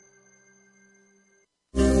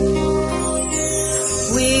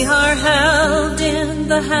held in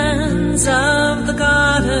the hands of the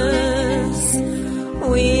goddess.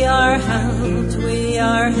 We are held, we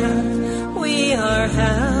are held, we are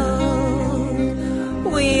held.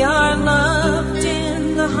 We are loved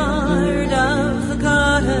in the heart of the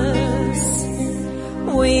goddess.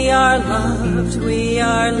 We are loved, we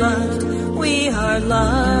are loved, we are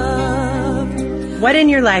loved. What in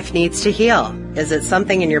your life needs to heal? Is it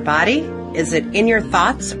something in your body? Is it in your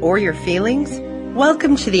thoughts or your feelings?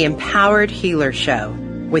 Welcome to the Empowered Healer Show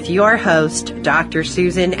with your host, Dr.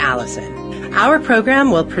 Susan Allison. Our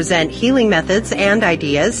program will present healing methods and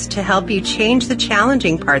ideas to help you change the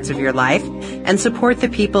challenging parts of your life and support the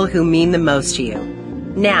people who mean the most to you.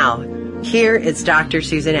 Now, here is Dr.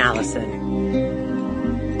 Susan Allison.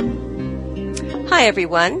 Hi,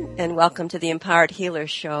 everyone, and welcome to the Empowered Healer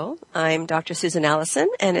Show. I'm Dr. Susan Allison,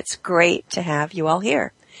 and it's great to have you all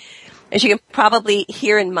here. As you can probably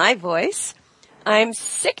hear in my voice, I'm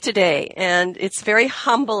sick today, and it's very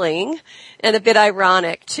humbling and a bit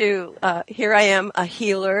ironic, too. Here I am, a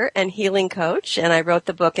healer and healing coach, and I wrote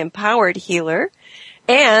the book Empowered Healer,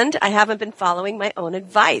 and I haven't been following my own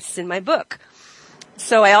advice in my book.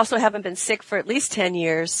 So I also haven't been sick for at least 10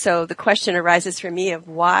 years, so the question arises for me of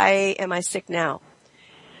why am I sick now?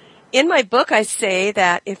 In my book, I say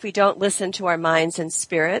that if we don't listen to our minds and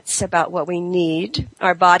spirits about what we need,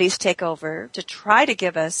 our bodies take over to try to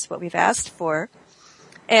give us what we've asked for.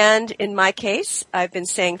 And in my case, I've been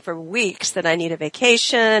saying for weeks that I need a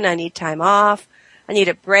vacation, I need time off, I need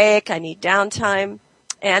a break, I need downtime,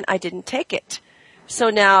 and I didn't take it. So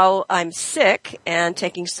now I'm sick and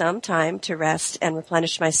taking some time to rest and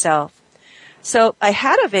replenish myself. So I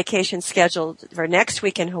had a vacation scheduled for next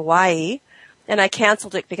week in Hawaii, and I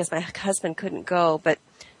canceled it because my husband couldn't go. But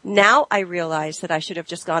now I realize that I should have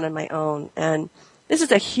just gone on my own. And this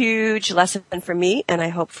is a huge lesson for me, and I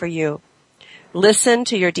hope for you. Listen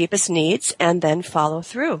to your deepest needs and then follow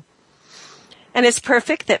through. And it's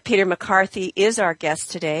perfect that Peter McCarthy is our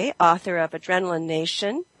guest today, author of Adrenaline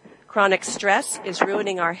Nation. Chronic stress is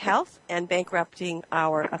ruining our health and bankrupting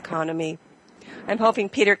our economy. I'm hoping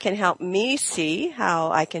Peter can help me see how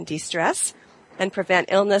I can de-stress and prevent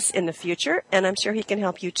illness in the future, and I'm sure he can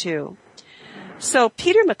help you too. So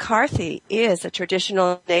Peter McCarthy is a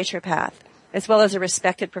traditional naturopath, as well as a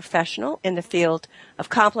respected professional in the field of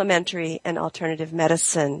complementary and alternative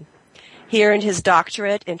medicine. He earned his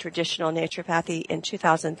doctorate in traditional naturopathy in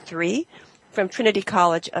 2003 from Trinity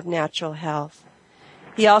College of Natural Health.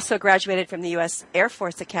 He also graduated from the U.S. Air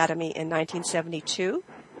Force Academy in 1972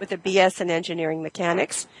 with a B.S. in engineering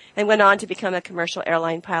mechanics and went on to become a commercial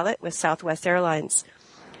airline pilot with Southwest Airlines.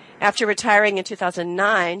 After retiring in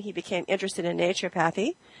 2009, he became interested in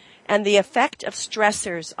naturopathy and the effect of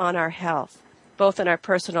stressors on our health, both in our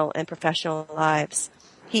personal and professional lives.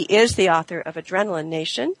 He is the author of Adrenaline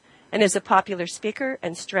Nation and is a popular speaker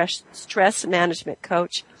and stress management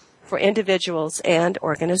coach for individuals and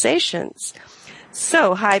organizations.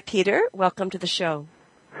 So, hi, Peter. Welcome to the show.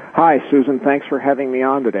 Hi, Susan. Thanks for having me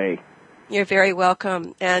on today. You're very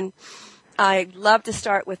welcome. And I'd love to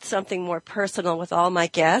start with something more personal with all my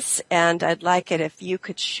guests, and I'd like it if you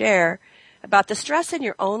could share about the stress in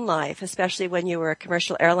your own life, especially when you were a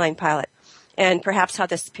commercial airline pilot, and perhaps how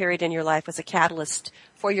this period in your life was a catalyst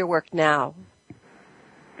for your work now.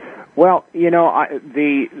 Well,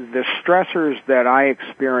 the stressors that I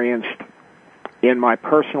experienced in my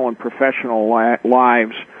personal and professional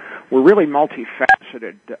lives were really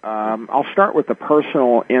multifaceted. I'll start with the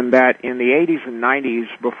personal in that in the 80s and 90s,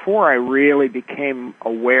 before I really became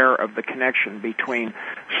aware of the connection between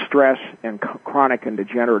stress and chronic and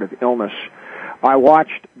degenerative illness, I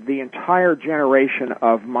watched the entire generation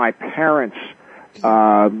of my parents'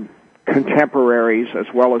 contemporaries, as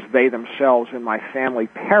well as they themselves in my family,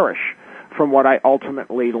 perish from what I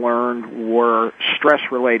ultimately learned were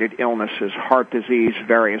stress-related illnesses, heart disease,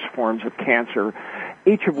 various forms of cancer,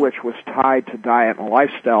 each of which was tied to diet and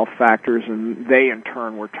lifestyle factors, and they in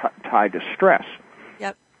turn were tied to stress.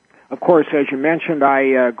 Yep. Of course, as you mentioned,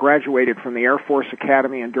 I graduated from the Air Force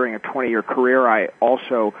Academy, and during a 20-year career, I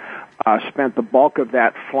also spent the bulk of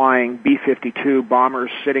that flying B-52 bombers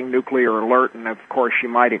sitting nuclear alert, and of course you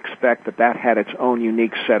might expect that had its own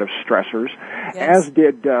unique set of stressors, yes, as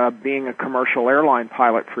did being a commercial airline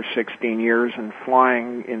pilot for 16 years and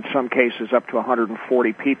flying, in some cases, up to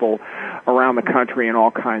 140 people around the country in all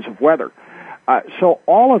kinds of weather. So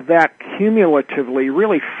all of that cumulatively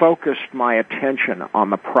really focused my attention on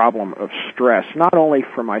the problem of stress, not only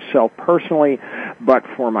for myself personally, but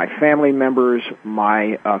for my family members,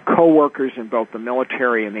 my coworkers in both the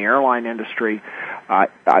military and the airline industry.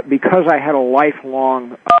 Because I had a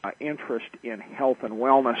lifelong interest in health and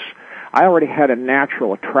wellness, I already had a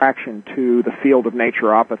natural attraction to the field of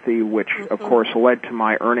naturopathy, which, of course, led to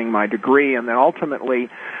my earning my degree, and then ultimately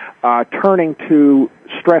turning to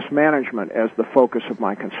stress management as the focus of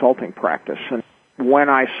my consulting practice. And when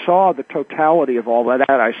I saw the totality of all that,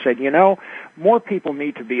 I said, more people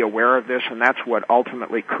need to be aware of this, and that's what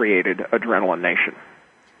ultimately created Adrenaline Nation.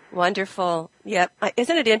 Wonderful. Yep.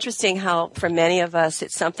 Isn't it interesting how for many of us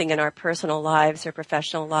it's something in our personal lives or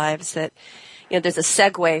professional lives that, there's a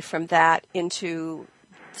segue from that into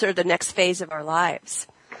sort of the next phase of our lives.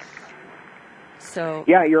 So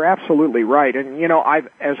yeah, you're absolutely right. And,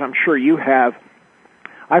 as I'm sure you have,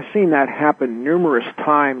 I've seen that happen numerous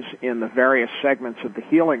times in the various segments of the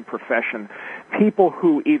healing profession. People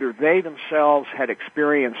who either they themselves had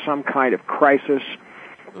experienced some kind of crisis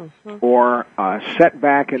or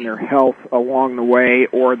setback in their health along the way,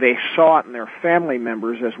 or they saw it in their family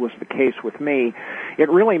members, as was the case with me. It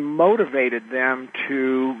really motivated them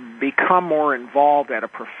to become more involved at a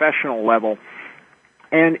professional level.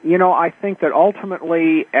 And, I think that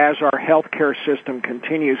ultimately, as our healthcare system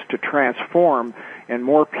continues to transform and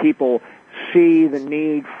more people see the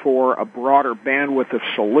need for a broader bandwidth of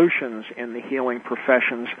solutions in the healing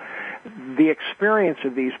professions, the experience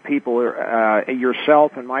of these people,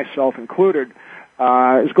 yourself and myself included,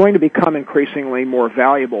 is going to become increasingly more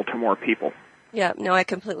valuable to more people. Yeah, no, I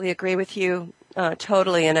completely agree with you,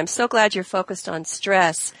 totally. And I'm so glad you're focused on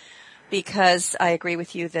stress, because I agree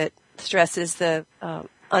with you that stress is the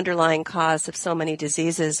underlying cause of so many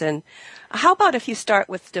diseases. And how about if you start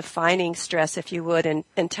with defining stress, if you would,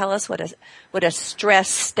 and tell us what a stress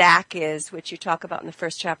stack is, which you talk about in the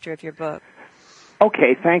first chapter of your book.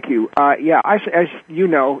 Okay, thank you. As you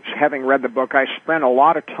know, having read the book, I spent a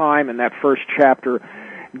lot of time in that first chapter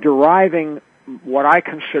deriving what I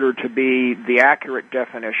consider to be the accurate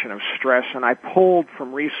definition of stress, and I pulled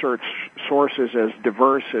from research sources as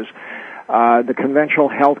diverse as the conventional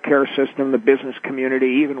healthcare system, the business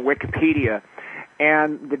community, even Wikipedia.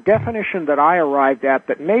 And the definition that I arrived at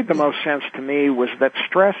that made the most sense to me was that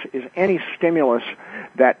stress is any stimulus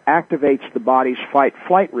that activates the body's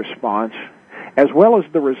fight-flight response, as well as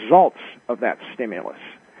the results of that stimulus.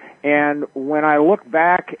 And when I look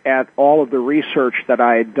back at all of the research that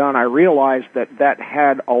I had done, I realized that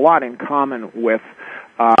had a lot in common with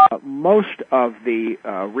most of the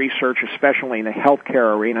research, especially in the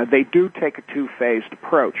healthcare arena. They do take a two-phased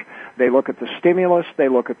approach. They look at the stimulus, they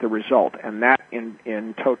look at the result, and that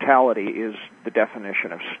in totality is the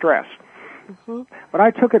definition of stress. But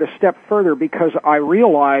I took it a step further because I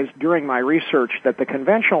realized during my research that the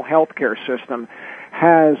conventional healthcare system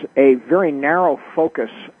has a very narrow focus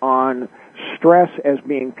on stress as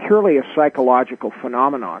being purely a psychological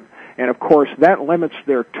phenomenon. And of course, that limits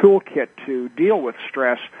their toolkit to deal with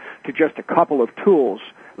stress to just a couple of tools,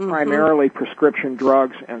 primarily prescription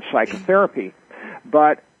drugs and psychotherapy.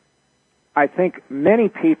 But I think many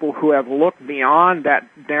people who have looked beyond that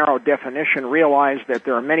narrow definition realize that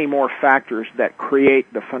there are many more factors that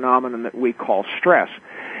create the phenomenon that we call stress.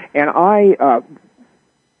 And I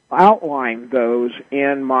outline those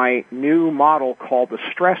in my new model called the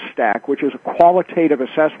Stress Stack, which is a qualitative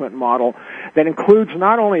assessment model that includes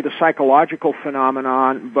not only the psychological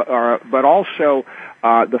phenomenon, but also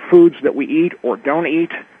the foods that we eat or don't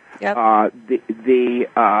eat, the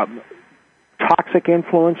toxic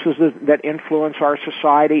influences that influence our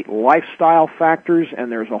society, lifestyle factors,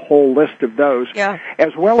 and there's a whole list of those,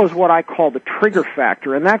 as well as what I call the trigger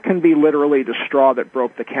factor, and that can be literally the straw that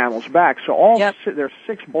broke the camel's back. So there's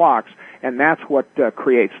 6 blocks, and that's what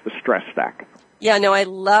creates the stress stack. Yeah, no, I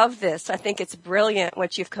love this. I think it's brilliant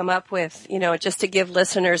what you've come up with, just to give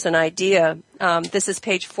listeners an idea. This is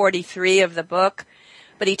page 43 of the book.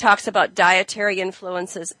 But he talks about dietary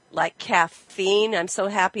influences like caffeine. I'm so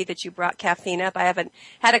happy that you brought caffeine up. I haven't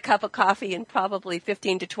had a cup of coffee in probably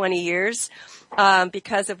 15 to 20 years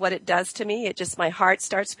because of what it does to me. My heart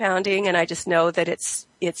starts pounding, and I just know that it's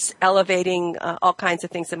elevating all kinds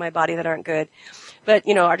of things in my body that aren't good. But,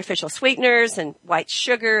 artificial sweeteners and white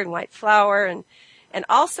sugar and white flour. And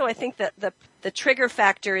also I think that the trigger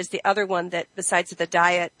factor is the other one that, besides the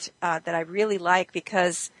diet, that I really like,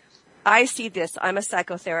 because I see this, I'm a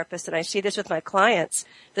psychotherapist, and I see this with my clients,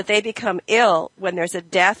 that they become ill when there's a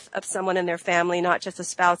death of someone in their family, not just a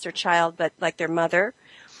spouse or child, but like their mother,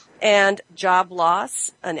 and job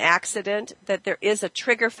loss, an accident, that there is a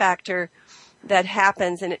trigger factor that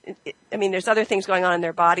happens. And I mean, there's other things going on in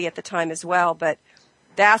their body at the time as well, but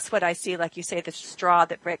that's what I see, like you say, the straw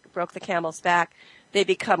that broke the camel's back. They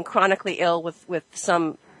become chronically ill with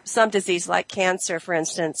some disease like cancer, for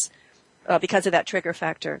instance, because of that trigger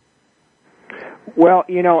factor. Well,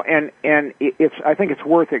 and I think it's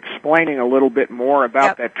worth explaining a little bit more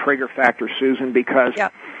about that trigger factor, Susan, because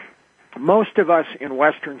most of us in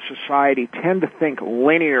Western society tend to think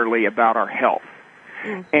linearly about our health.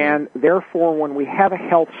 Mm-hmm. And therefore, when we have a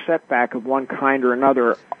health setback of one kind or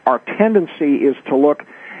another, our tendency is to look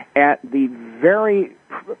at the very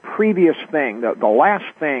previous thing, the last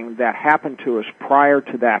thing that happened to us prior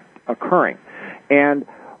to that occurring. And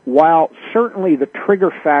while certainly the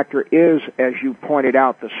trigger factor is, as you pointed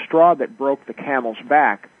out, the straw that broke the camel's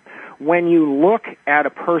back, when you look at a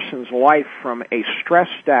person's life from a stress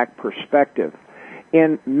stack perspective,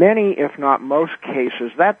 in many, if not most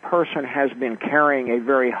cases, that person has been carrying a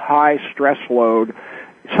very high stress load,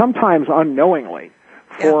 sometimes unknowingly,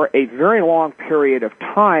 for a very long period of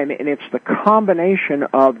time, and it's the combination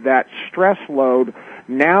of that stress load,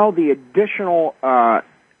 now the additional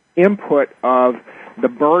input of the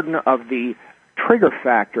burden of the trigger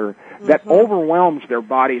factor that overwhelms their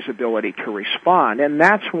body's ability to respond. And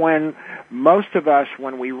that's when most of us,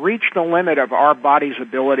 when we reach the limit of our body's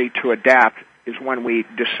ability to adapt, is when we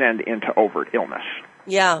descend into overt illness.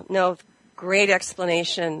 Yeah, no, great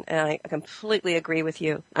explanation, and I completely agree with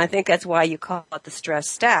you. I think that's why you call it the stress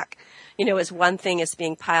stack. As one thing is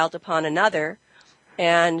being piled upon another,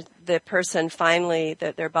 and the person finally,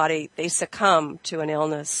 their body, they succumb to an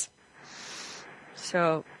illness.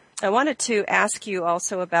 So I wanted to ask you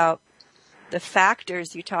also about the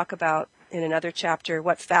factors you talk about in another chapter,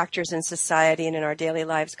 what factors in society and in our daily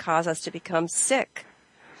lives cause us to become sick.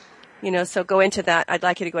 So go into that. I'd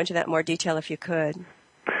like you to go into that in more detail if you could.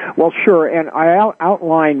 Well, sure, and I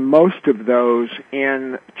outline most of those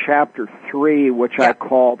in Chapter 3, which I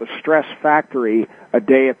call the Stress Factory, A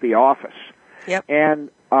Day at the Office. Yep. And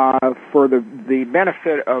for the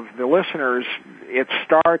benefit of the listeners, it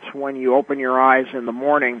starts when you open your eyes in the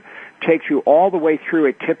morning, takes you all the way through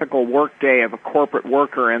a typical work day of a corporate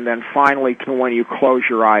worker, and then finally to when you close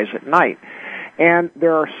your eyes at night. And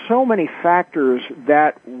there are so many factors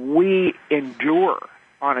that we endure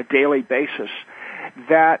on a daily basis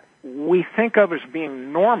that we think of as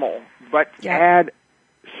being normal, but add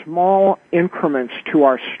small increments to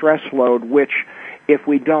our stress load, which, if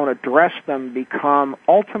we don't address them, become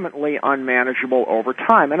ultimately unmanageable over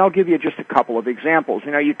time. And I'll give you just a couple of examples.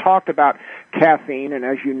 You talked about caffeine, and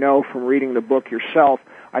as you know from reading the book yourself,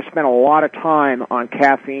 I spent a lot of time on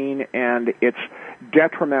caffeine and its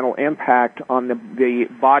detrimental impact on the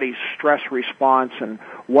body's stress response and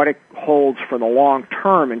what it holds for the long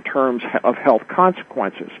term in terms of health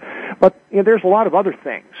consequences. But there's a lot of other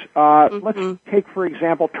things. Let's take, for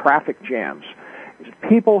example, traffic jams.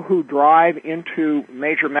 People who drive into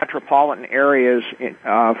major metropolitan areas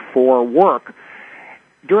for work,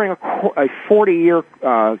 during a 40-year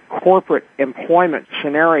corporate employment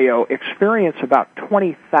scenario, experience about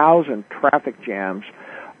 20,000 traffic jams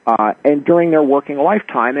and during their working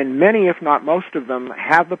lifetime, and many, if not most of them,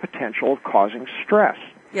 have the potential of causing stress.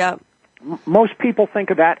 Yeah. Most people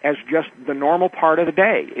think of that as just the normal part of the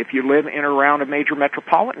day if you live in or around a major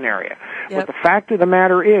metropolitan area. But the fact of the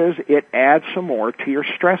matter is it adds some more to your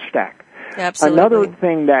stress stack. Absolutely. Another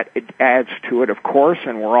thing that it adds to it, of course,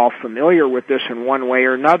 and we're all familiar with this in one way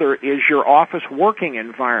or another, is your office working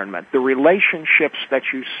environment, the relationships that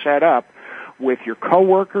you set up with your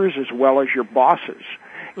coworkers as well as your bosses.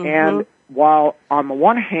 And while on the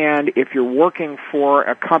one hand, if you're working for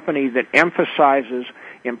a company that emphasizes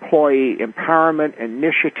employee empowerment,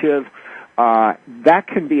 initiative, that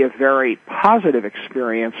can be a very positive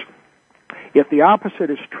experience. If the opposite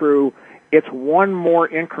is true, it's one more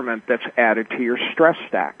increment that's added to your stress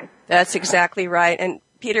stack. That's exactly right. And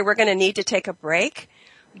Peter, we're going to need to take a break,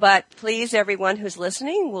 but please, everyone who's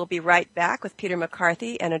listening, we'll be right back with Peter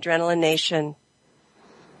McCarthy and Adrenaline Nation.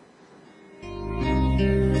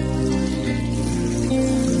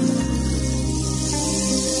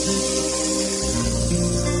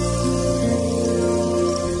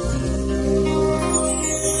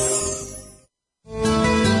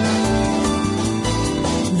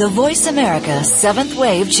 The Voice America 7th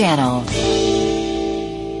Wave Channel.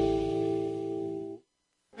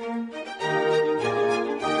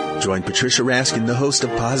 Join Patricia Raskin, the host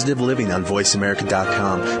of Positive Living on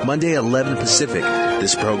VoiceAmerica.com, Monday at 11 Pacific.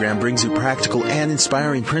 This program brings you practical and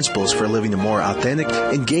inspiring principles for living a more authentic,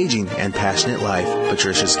 engaging, and passionate life.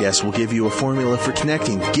 Patricia's guests will give you a formula for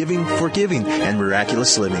connecting, giving, forgiving, and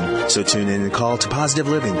miraculous living. So tune in and call to Positive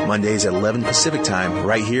Living, Mondays at 11 Pacific Time,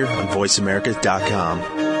 right here on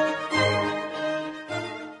VoiceAmerica.com.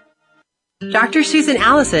 Dr. Susan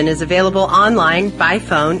Allison is available online, by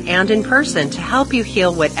phone, and in person to help you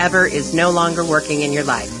heal whatever is no longer working in your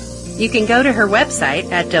life. You can go to her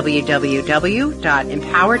website at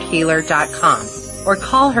www.empoweredhealer.com or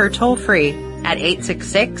call her toll-free at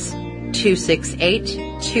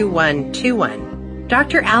 866-268-2121.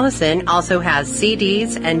 Dr. Allison also has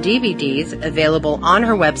CDs and DVDs available on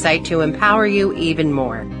her website to empower you even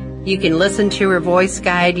more. You can listen to her voice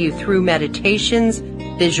guide you through meditations,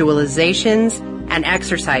 visualizations, and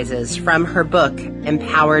exercises from her book,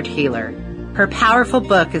 Empowered Healer. Her powerful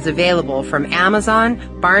book is available from Amazon,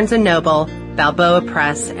 Barnes & Noble, Balboa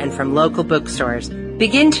Press, and from local bookstores.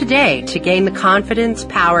 Begin today to gain the confidence,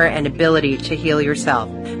 power, and ability to heal yourself.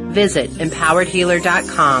 Visit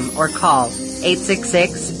empoweredhealer.com or call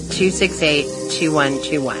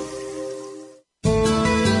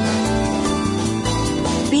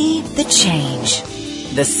 866-268-2121. Be the change.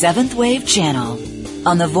 The Seventh Wave Channel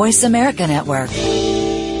on the Voice America Network.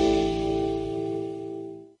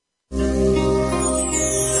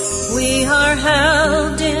 We are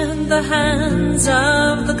held in the hands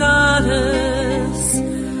of the goddess.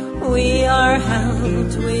 We are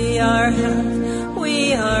held, we are held,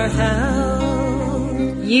 we are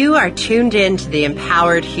held. You are tuned in to the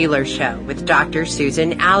Empowered Healer Show with Dr.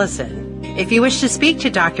 Susan Allison. If you wish to speak to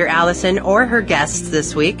Dr. Allison or her guests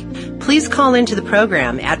this week, please call into the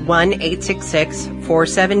program at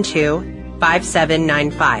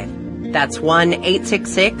 1-866-472-5795. That's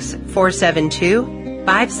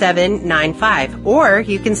 1-866-472-5795. Or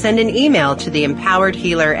you can send an email to the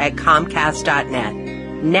empoweredhealer@comcast.net.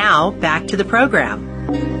 Now, back to the program.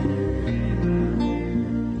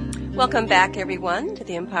 Welcome back, everyone, to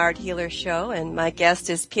the Empowered Healer Show. And my guest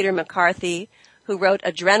is Peter McCarthy, who wrote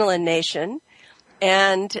Adrenaline Nation.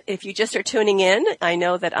 And if you just are tuning in, I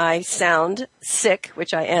know that I sound sick,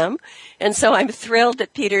 which I am. And so I'm thrilled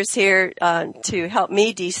that Peter's here to help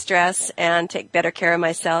me de-stress and take better care of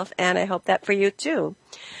myself. And I hope that for you, too.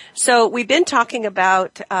 So we've been talking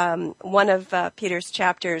about one of Peter's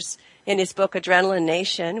chapters in his book, Adrenaline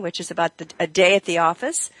Nation, which is about a day at the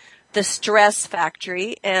office, the stress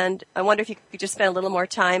factory. And I wonder if you could just spend a little more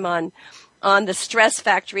time on the stress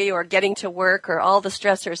factory or getting to work or all the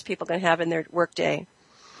stressors people can have in their workday.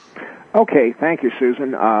 Okay, thank you,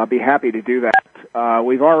 Susan. I'll be happy to do that.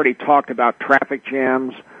 We've already talked about traffic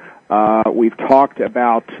jams. We've talked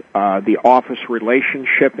about the office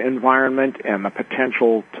relationship environment and the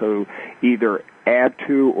potential to either add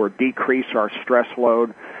to or decrease our stress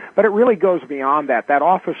load. But it really goes beyond that. That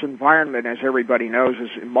office environment, as everybody knows, is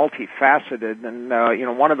multifaceted. And,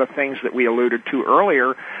 one of the things that we alluded to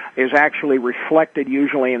earlier is actually reflected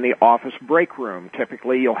usually in the office break room.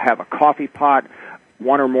 Typically, you'll have a coffee pot,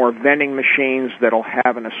 one or more vending machines that'll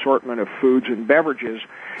have an assortment of foods and beverages.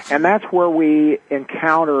 And that's where we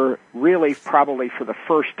encounter, really probably for the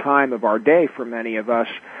first time of our day for many of us,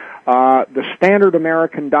 the standard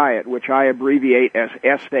American diet, which I abbreviate as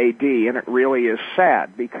SAD, and it really is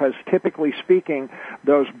sad because typically speaking,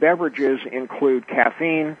 those beverages include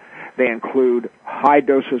caffeine, they include high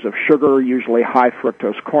doses of sugar, usually high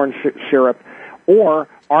fructose corn syrup, or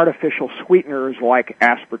artificial sweeteners like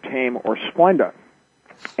aspartame or Splenda.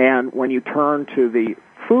 And when you turn to the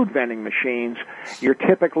food vending machines, you're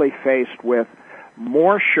typically faced with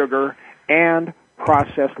more sugar and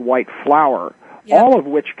processed white flour. Yep. All of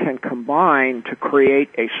which can combine to create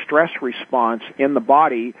a stress response in the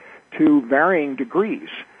body to varying degrees.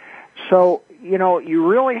 So, you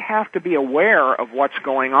really have to be aware of what's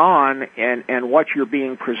going on and what you're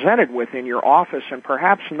being presented with in your office and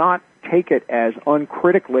perhaps not take it as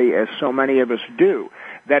uncritically as so many of us do,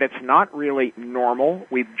 that it's not really normal.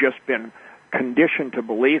 We've just been conditioned to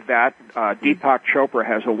believe that. Deepak Chopra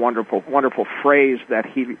has a wonderful, wonderful phrase that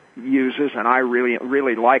he uses, and I really,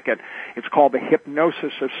 really like it. It's called the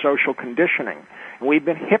hypnosis of social conditioning. And we've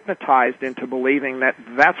been hypnotized into believing that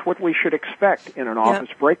that's what we should expect in an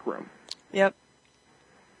office break room. Yep.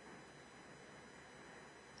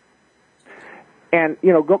 And,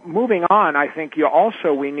 moving on, I think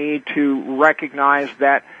we need to recognize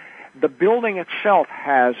that the building itself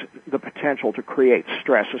has the potential to create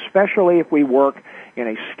stress, especially if we work in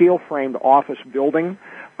a steel-framed office building.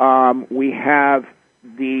 We have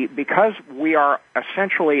because we are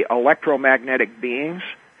essentially electromagnetic beings,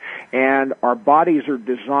 And our bodies are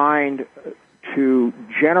designed to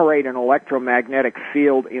generate an electromagnetic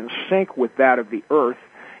field in sync with that of the Earth,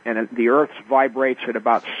 and the Earth's vibrates at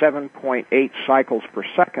about 7.8 cycles per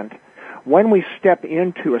second. When we step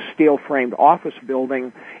into a steel-framed office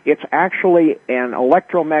building, it's actually an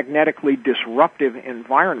electromagnetically disruptive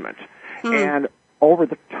environment. And over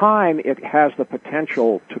the time, it has the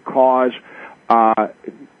potential to cause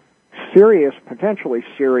potentially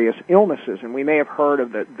serious illnesses. And we may have heard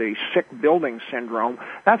of the sick building syndrome.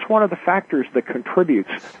 That's one of the factors that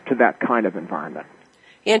contributes to that kind of environment.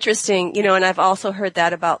 Interesting. And I've also heard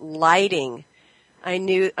that about lighting. I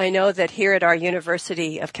know that here at our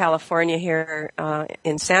University of California here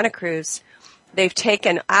in Santa Cruz, they've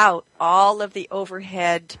taken out all of the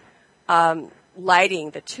overhead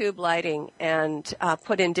lighting, the tube lighting, and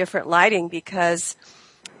put in different lighting because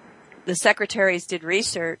the secretaries did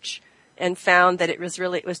research and found that it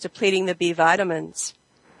was depleting the B vitamins.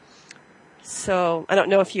 So I don't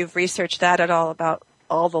know if you've researched that at all about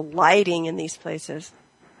all the lighting in these places.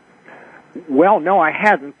 Well, no, I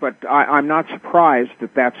hadn't, but I'm not surprised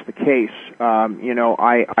that that's the case.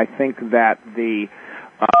 I think that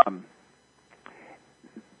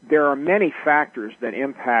there are many factors that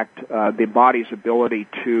impact the body's ability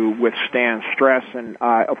to withstand stress, and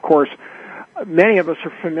of course, many of us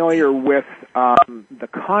are familiar with the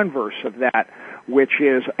converse of that, which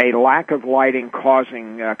is a lack of lighting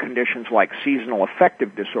causing conditions like seasonal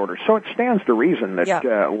affective disorder. So it stands to reason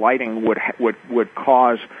that lighting would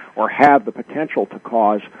cause or have the potential to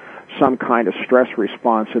cause some kind of stress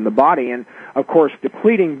response in the body. And of course,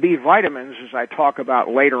 depleting B vitamins, as I talk about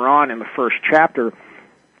later on in the first chapter,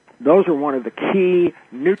 those are one of the key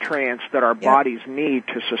nutrients that our bodies need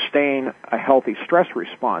to sustain a healthy stress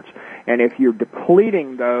response. And if you're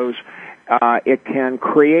depleting those, it can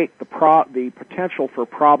create the potential for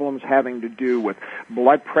problems having to do with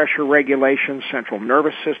blood pressure regulation, central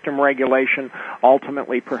nervous system regulation,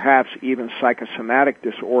 ultimately perhaps even psychosomatic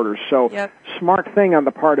disorders. So smart thing on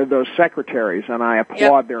the part of those secretaries, and I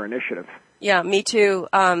applaud their initiative. Yeah, me too.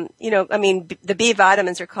 The B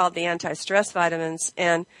vitamins are called the anti-stress vitamins,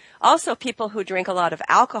 and also people who drink a lot of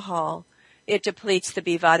alcohol, it depletes the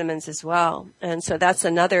B vitamins as well. And so that's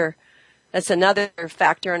another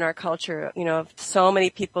factor in our culture, of so many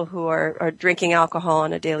people who are drinking alcohol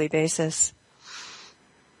on a daily basis.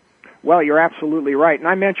 Well, you're absolutely right. And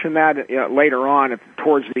I mentioned that later on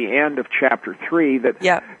towards the end of Chapter 3,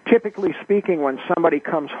 that typically speaking, when somebody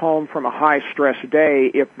comes home from a high-stress day,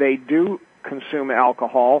 if they do consume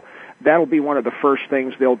alcohol, that'll be one of the first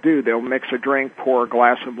things they'll do. They'll mix a drink, pour a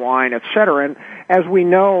glass of wine, etc. And as we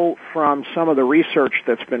know from some of the research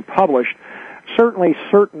that's been published, certainly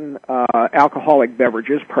certain alcoholic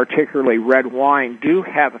beverages, particularly red wine, do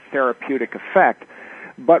have a therapeutic effect.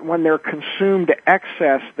 But when they're consumed to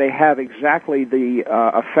excess, they have exactly the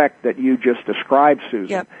effect that you just described, Susan.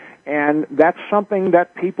 Yep. And that's something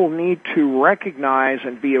that people need to recognize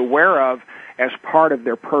and be aware of as part of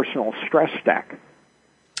their personal stress stack.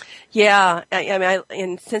 Yeah,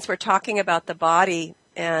 and since we're talking about the body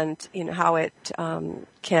and how it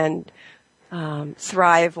can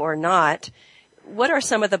thrive or not, what are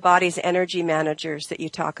some of the body's energy managers that you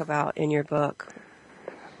talk about in your book?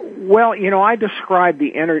 Well, I describe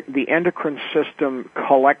the endocrine system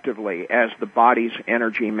collectively as the body's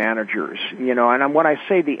energy managers. And when I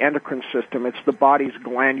say the endocrine system, it's the body's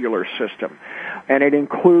glandular system. And it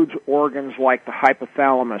includes organs like the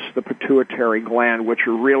hypothalamus, the pituitary gland, which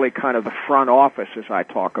are really kind of the front office, as I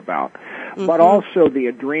talk about. Mm-hmm. But also the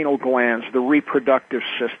adrenal glands, the reproductive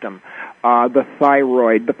system, the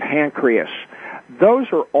thyroid, the pancreas. Those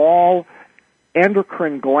are all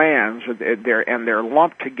endocrine glands, and they're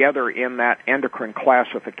lumped together in that endocrine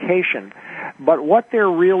classification. But what they're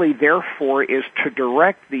really there for is to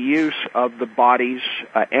direct the use of the body's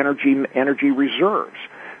energy reserves.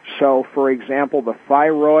 So, for example, the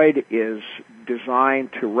thyroid is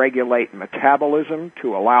designed to regulate metabolism,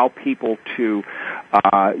 to allow people to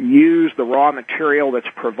use the raw material that's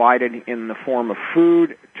provided in the form of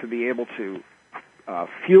food to be able to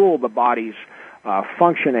fuel the body's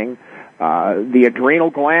functioning. The adrenal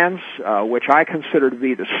glands, which I consider to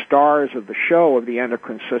be the stars of the show of the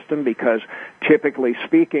endocrine system, because typically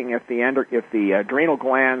speaking, if the adrenal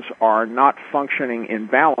glands are not functioning in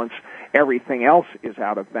balance, everything else is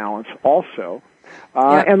out of balance also.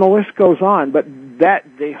 And the list goes on. But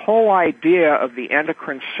the whole idea of the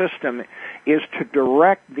endocrine system is to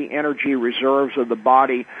direct the energy reserves of the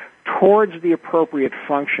body towards the appropriate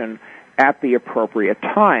function at the appropriate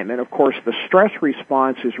time. And of course, the stress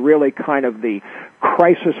response is really kind of the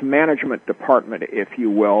crisis management department, if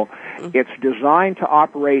you will. Mm-hmm. It's designed to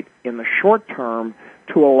operate in the short term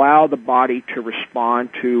to allow the body to respond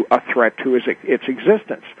to a threat to its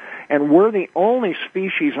existence. And we're the only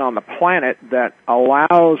species on the planet that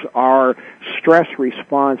allows our stress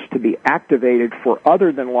response to be activated for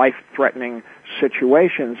other than life-threatening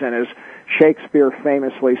situations. And as Shakespeare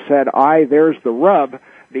famously said, there's the rub,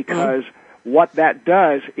 because what that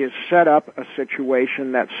does is set up a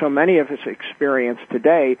situation that so many of us experience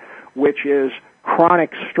today, which is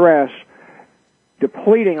chronic stress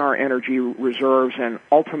depleting our energy reserves and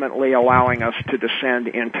ultimately allowing us to descend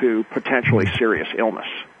into potentially serious illness.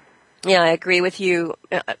 Yeah, I agree with you.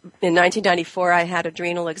 In 1994, I had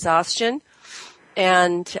adrenal exhaustion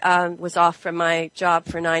and was off from my job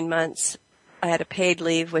for 9 months. I had a paid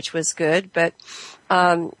leave, which was good, but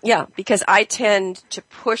because I tend to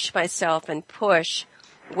push myself and push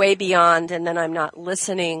way beyond, and then I'm not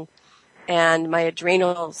listening, and my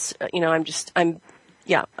adrenals, I'm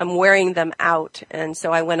wearing them out. And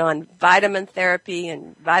so I went on vitamin therapy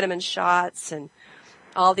and vitamin shots and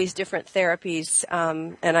all these different therapies,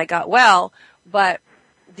 and I got well, but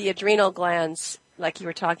the adrenal glands, like you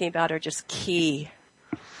were talking about, are just key.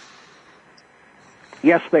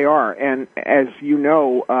 Yes, they are. And as you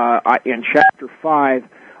know, in Chapter 5,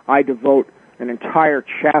 I devote an entire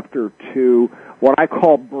chapter to what I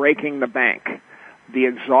call breaking the bank, the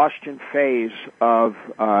exhaustion phase of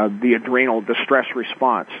the adrenal distress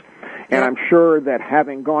response. And I'm sure that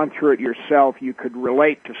having gone through it yourself, you could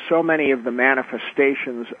relate to so many of the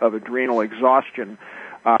manifestations of adrenal exhaustion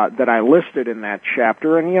that I listed in that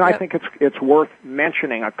chapter. And, I think it's worth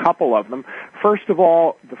mentioning a couple of them. First of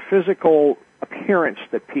all, the physical appearance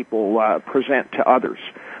that people present to others.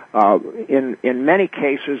 In many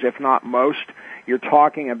cases, if not most, you're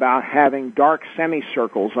talking about having dark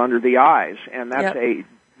semicircles under the eyes, and that's a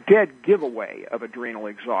dead giveaway of adrenal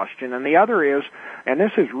exhaustion. And the other is, and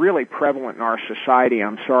this is really prevalent in our society,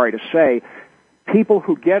 I'm sorry to say, people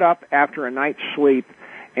who get up after a night's sleep,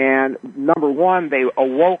 and number one, they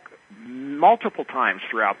awoke multiple times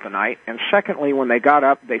throughout the night, and secondly, when they got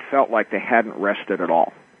up, they felt like they hadn't rested at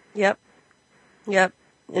all. Yep.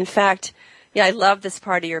 In fact, I love this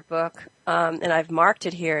part of your book, and I've marked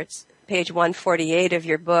it here. It's page 148 of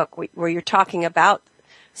your book, where you're talking about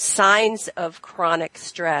signs of chronic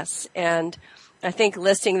stress. And I think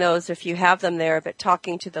listing those, if you have them there, but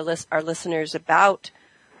talking to our listeners about,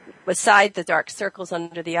 beside the dark circles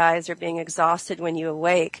under the eyes or being exhausted when you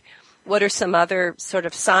awake, what are some other sort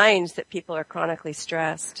of signs that people are chronically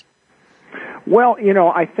stressed? Well,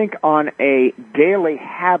 I think on a daily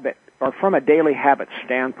habit, or from a daily habit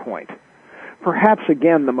standpoint, perhaps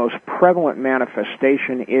again the most prevalent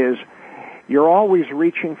manifestation is you're always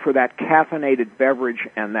reaching for that caffeinated beverage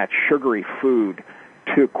and that sugary food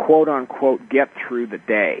to quote-unquote get through the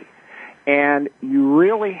day. And you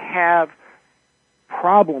really have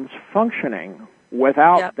problems functioning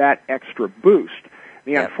without that extra boost.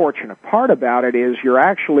 The unfortunate part about it is you're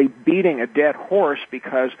actually beating a dead horse,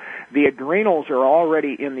 because the adrenals are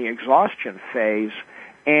already in the exhaustion phase,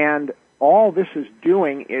 and all this is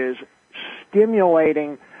doing is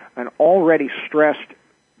stimulating an already stressed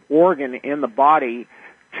organ in the body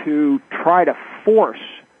to try to force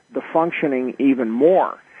the functioning even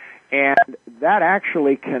more. And that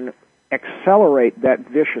actually can accelerate that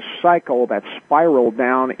vicious cycle, that spiral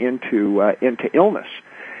down into illness.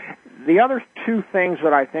 The other two things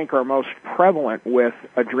that I think are most prevalent with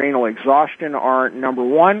adrenal exhaustion are, number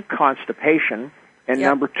one, constipation, and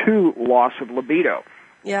number two, loss of libido.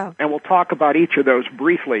 Yeah. And we'll talk about each of those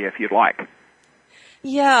briefly if you'd like.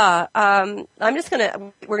 Yeah, we're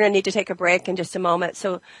going to need to take a break in just a moment.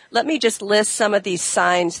 So let me just list some of these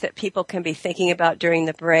signs that people can be thinking about during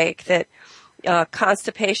the break, that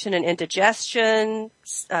constipation and indigestion,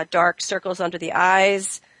 dark circles under the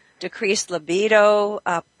eyes, decreased libido,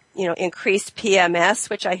 increased PMS,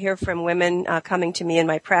 which I hear from women coming to me in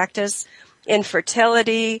my practice,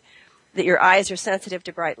 infertility, that your eyes are sensitive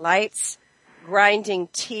to bright lights, grinding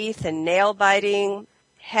teeth and nail biting,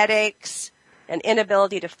 headaches, an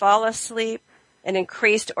inability to fall asleep, an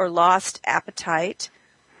increased or lost appetite,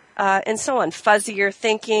 and so on. Fuzzier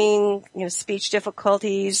thinking, speech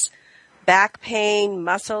difficulties, back pain,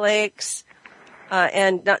 muscle aches,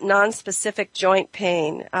 and non-specific joint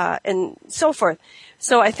pain, and so forth.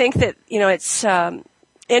 So I think that, it's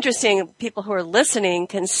interesting. People who are listening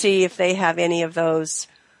can see if they have any of those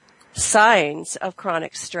signs of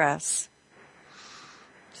chronic stress.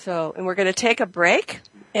 So, and we're going to take a break,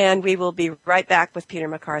 and we will be right back with Peter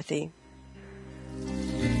McCarthy.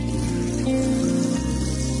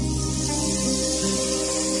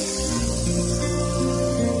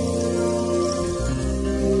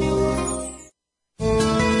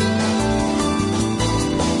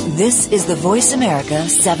 This is the Voice America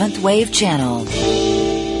 7th Wave Channel.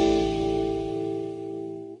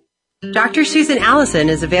 Dr. Susan Allison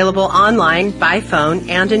is available online, by phone,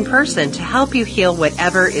 and in person to help you heal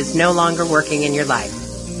whatever is no longer working in your life.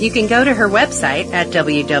 You can go to her website at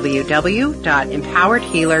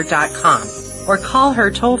www.empoweredhealer.com or call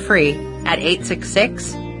her toll-free at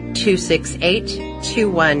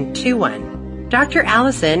 866-268-2121. Dr.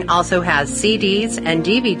 Allison also has CDs and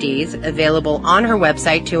DVDs available on her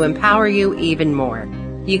website to empower you even more.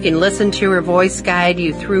 You can listen to her voice guide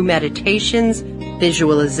you through meditations,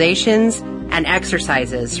 visualizations, and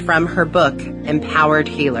exercises from her book, Empowered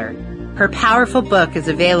Healer. Her powerful book is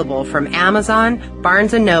available from Amazon,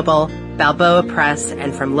 Barnes & Noble, Balboa Press,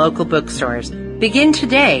 and from local bookstores. Begin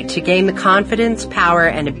today to gain the confidence, power,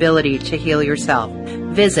 and ability to heal yourself.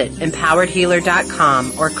 Visit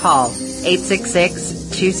empoweredhealer.com or call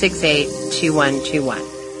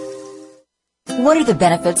 866-268-2121. What are the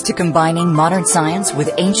benefits to combining modern science with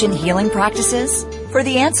ancient healing practices? For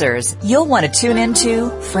the answers, you'll want to tune into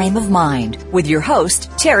Frame of Mind with your host,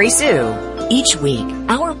 Terry Sue. Each week,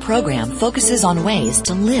 our program focuses on ways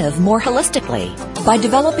to live more holistically. By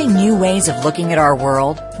developing new ways of looking at our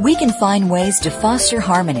world, we can find ways to foster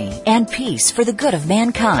harmony and peace for the good of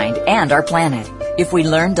mankind and our planet. If we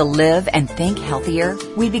learn to live and think healthier,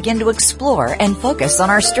 we begin to explore and focus on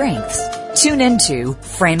our strengths. Tune into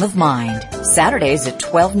Frame of Mind, Saturdays at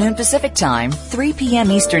 12 noon Pacific Time, 3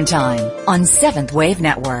 p.m. Eastern Time on 7th Wave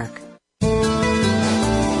Network.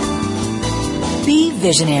 Be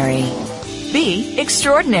visionary. Be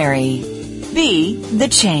extraordinary. Be the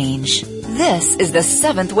change. This is the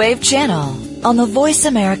 7th Wave Channel on the Voice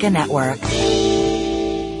America Network.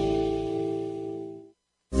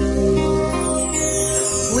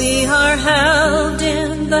 We are held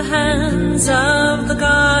in the hands of the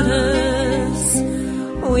goddess.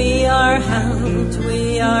 We are held,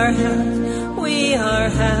 we are held, we are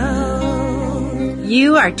held.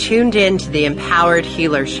 You are tuned in to the Empowered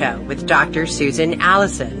Healer Show with Dr. Susan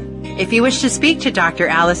Allison. If you wish to speak to Dr.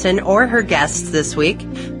 Allison or her guests this week,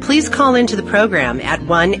 please call into the program at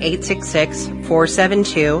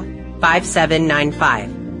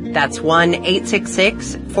 1-866-472-5795. That's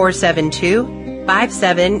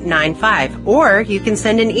 1-866-472-5795. Or you can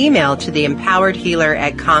send an email to the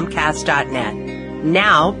empoweredhealer@comcast.net.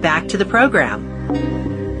 Now, back to the program.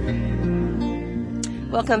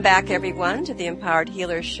 Welcome back, everyone, to the Empowered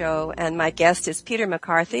Healer Show. And my guest is Peter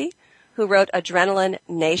McCarthy, who wrote Adrenaline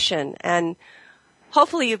Nation. And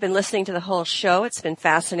hopefully you've been listening to the whole show. It's been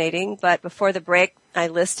fascinating. But before the break, I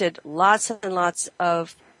listed lots and lots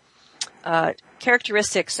of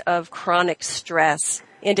characteristics of chronic stress,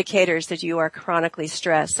 indicators that you are chronically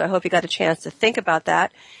stressed. So I hope you got a chance to think about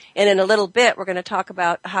that. And in a little bit, we're going to talk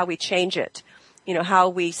about how we change it, how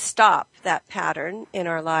we stop that pattern in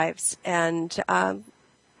our lives and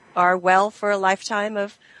are well for a lifetime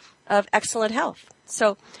of excellent health.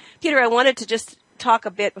 So, Peter, I wanted to just talk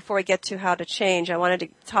a bit before we get to how to change. I wanted to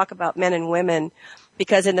talk about men and women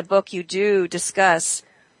because in the book you do discuss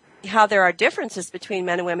how there are differences between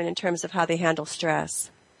men and women in terms of how they handle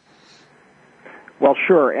stress. Well,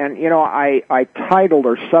 sure. And, I titled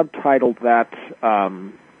or subtitled that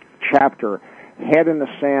chapter, Head in the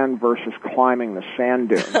Sand versus Climbing the Sand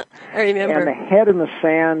Dune. I remember. And the head in the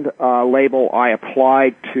sand label I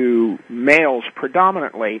applied to males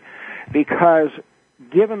predominantly because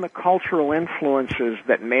given the cultural influences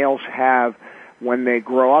that males have when they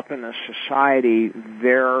grow up in this society,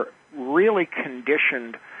 they're really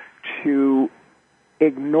conditioned to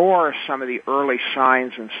ignore some of the early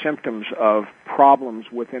signs and symptoms of problems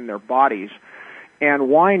within their bodies and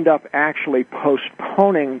wind up actually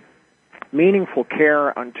postponing meaningful care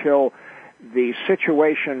until the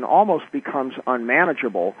situation almost becomes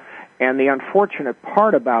unmanageable. And the unfortunate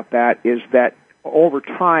part about that is that over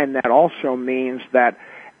time that also means that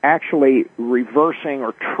actually reversing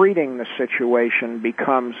or treating the situation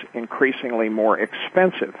becomes increasingly more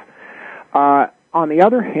expensive. On the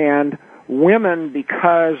other hand, women,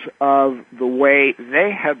 because of the way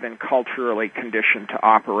they have been culturally conditioned to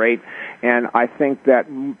operate, and I think that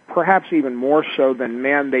perhaps even more so than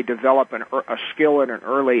men, they develop a skill at an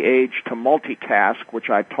early age to multitask, which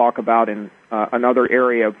I talk about in another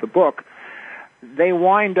area of the book. They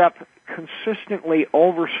wind up consistently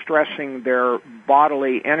overstressing their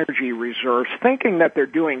bodily energy reserves, thinking that they're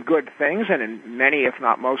doing good things, and in many, if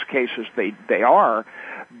not most cases, they are,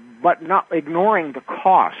 but not ignoring the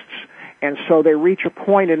costs. And so they reach a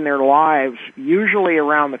point in their lives, usually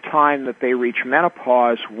around the time that they reach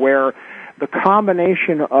menopause, where the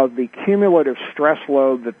combination of the cumulative stress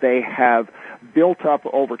load that they have built up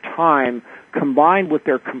over time combined with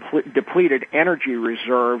their depleted energy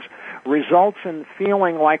reserves, results in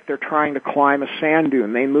feeling like they're trying to climb a sand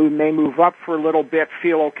dune. They move up for a little bit,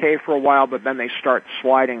 feel okay for a while, but then they start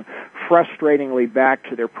sliding frustratingly back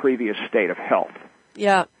to their previous state of health.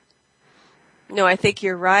 Yeah. No, I think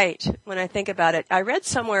you're right when I think about it. I read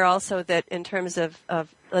somewhere also that in terms of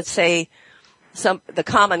let's say, the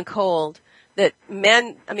common cold, that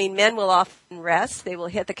men will often rest. They will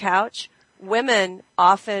hit the couch. Women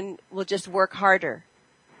often will just work harder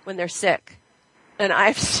when they're sick. And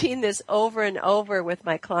I've seen this over and over with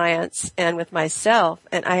my clients and with myself,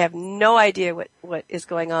 and I have no idea what is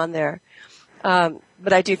going on there.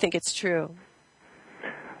 But I do think it's true.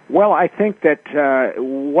 Well, I think that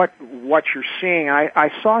what you're seeing, I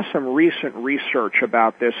saw some recent research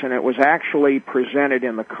about this, and it was actually presented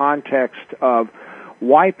in the context of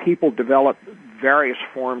why people develop various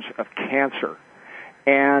forms of cancer.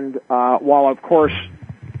 And while, of course,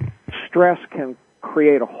 stress can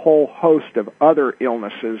create a whole host of other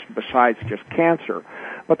illnesses besides just cancer,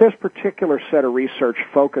 but this particular set of research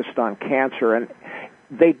focused on cancer, and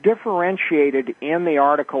they differentiated in the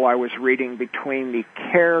article I was reading between the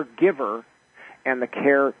caregiver and the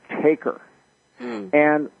caretaker.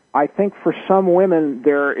 And I think for some women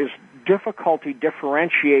there is difficulty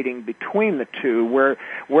differentiating between the two,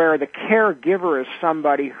 where the caregiver is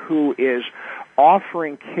somebody who is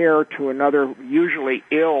offering care to another usually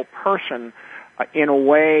ill person in a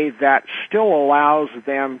way that still allows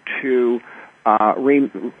them to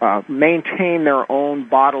maintain their own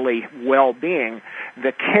bodily well-being.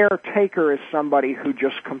 The caretaker is somebody who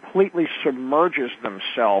just completely submerges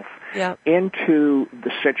themselves into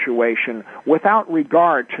the situation without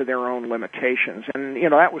regard to their own limitations. And,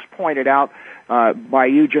 that was pointed out by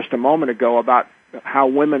you just a moment ago about how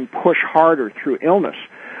women push harder through illness.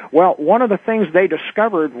 Well, one of the things they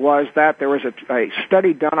discovered was that there was a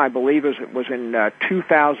study done, I believe it was in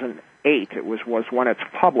 2008, it was when it's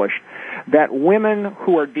published, that women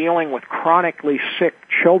who are dealing with chronically sick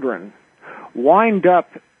children wind up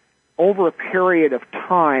over a period of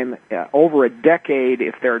time, over a decade,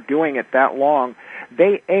 if they're doing it that long,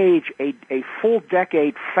 they age a full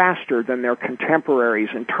decade faster than their contemporaries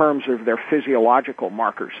in terms of their physiological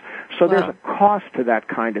markers. So there's a cost to that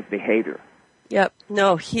kind of behavior. Yep.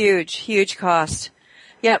 No, huge cost.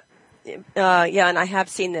 Yep. And I have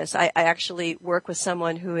seen this. I actually work with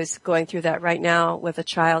someone who is going through that right now with a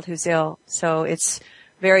child who's ill. So it's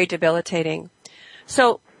very debilitating.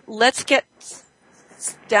 So let's get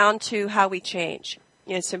down to how we change.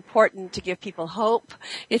 It's important to give people hope.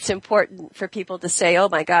 It's important for people to say, oh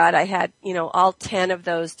my God, I had, all 10 of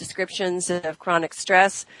those descriptions of chronic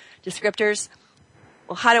stress descriptors.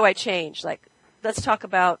 Well, how do I change? Let's talk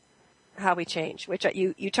about how we change, which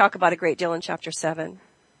you talk about a great deal in Chapter 7.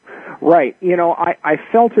 Right. I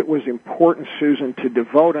felt it was important, Susan, to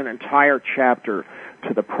devote an entire chapter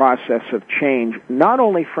to the process of change, not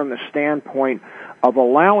only from the standpoint of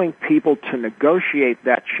allowing people to negotiate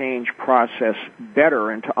that change process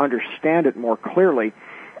better and to understand it more clearly,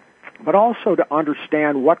 but also to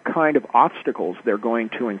understand what kind of obstacles they're going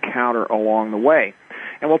to encounter along the way.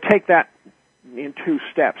 And we'll take that in two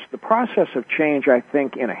steps. The process of change, I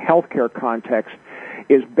think, in a healthcare context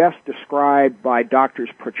is best described by Drs.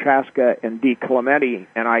 Prochaska and DiClemente,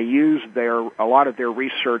 and I use a lot of their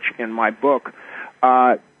research in my book,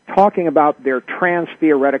 talking about their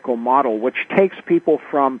trans-theoretical model, which takes people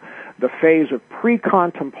from the phase of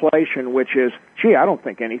pre-contemplation, which is, gee, I don't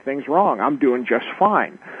think anything's wrong, I'm doing just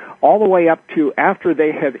fine, all the way up to after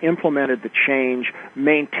they have implemented the change,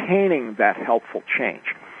 maintaining that helpful change.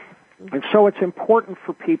 And so it's important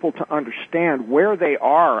for people to understand where they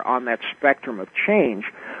are on that spectrum of change,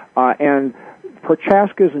 and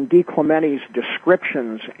Prochaska's and DiClemente's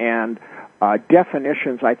descriptions and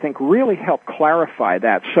definitions, I think, really help clarify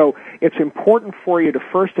that. So it's important for you to,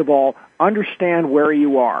 first of all, understand where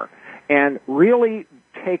you are and really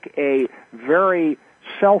take a very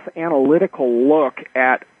self-analytical look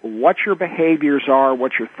at what your behaviors are,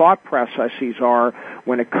 what your thought processes are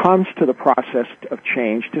when it comes to the process of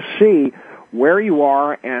change, to see where you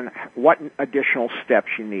are and what additional steps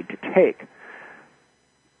you need to take.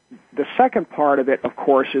 The second part of it, of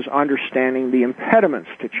course, is understanding the impediments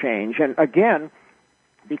to change. And again,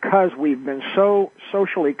 because we've been so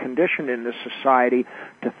socially conditioned in this society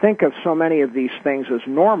to think of so many of these things as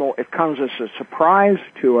normal, it comes as a surprise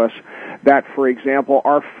to us that, for example,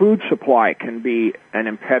 our food supply can be an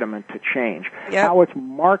impediment to change. Yep. How it's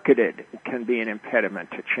marketed can be an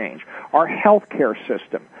impediment to change. Our healthcare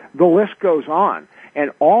system, the list goes on.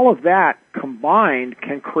 And all of that combined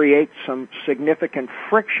can create some significant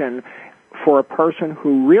friction for a person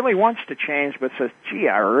who really wants to change but says, gee,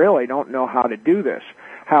 I really don't know how to do this.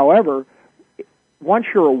 However, once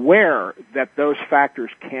you're aware that those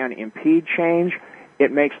factors can impede change,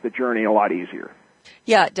 it makes the journey a lot easier.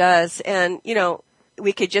 Yeah, it does. And,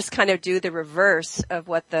 we could just kind of do the reverse of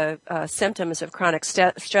what the symptoms of chronic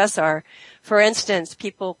stress are. For instance,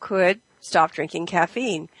 people could stop drinking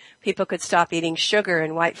caffeine. People could stop eating sugar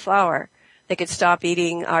and white flour. They could stop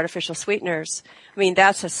eating artificial sweeteners. I mean,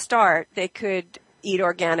 that's a start. They could eat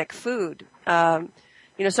organic food. So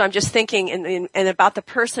I'm just thinking and about the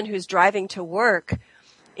person who's driving to work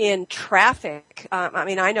in traffic.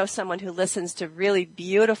 I know someone who listens to really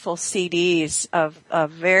beautiful CDs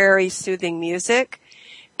of very soothing music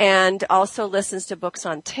and also listens to books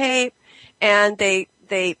on tape. And they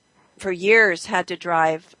for years had to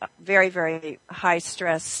drive very, very high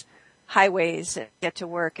stress highways and get to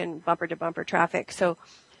work and bumper to bumper traffic. So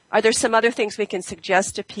are there some other things we can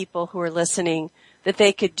suggest to people who are listening that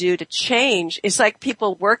they could do to change? It's like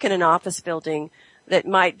people work in an office building that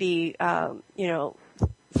might be,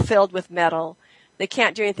 filled with metal. They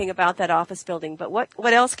can't do anything about that office building, but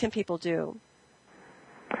what else can people do?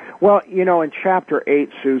 Well, in Chapter 8,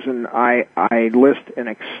 Susan, I list an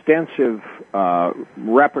extensive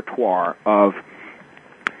repertoire of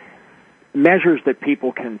measures that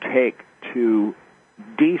people can take to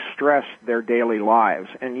de-stress their daily lives.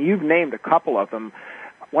 And you've named a couple of them.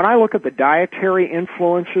 When I look at the dietary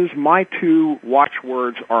influences, my two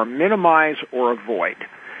watchwords are minimize or avoid.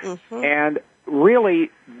 Mm-hmm. And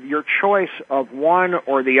really, your choice of one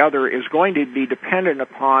or the other is going to be dependent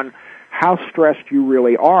upon how stressed you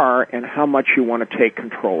really are and how much you want to take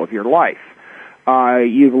control of your life.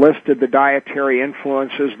 You've listed the dietary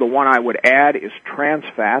influences. The one I would add is trans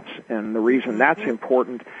fats, and the reason that's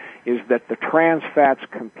important is that the trans fats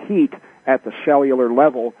compete at the cellular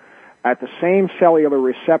level at the same cellular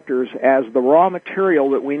receptors as the raw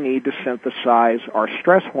material that we need to synthesize our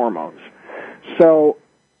stress hormones. So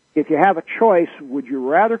if you have a choice, would you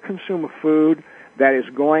rather consume a food that is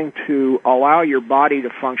going to allow your body to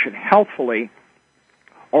function healthfully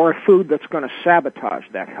or a food that's going to sabotage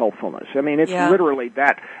that healthfulness? I mean, it's literally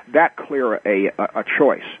that clear a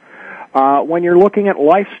choice. When you're looking at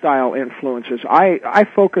lifestyle influences, I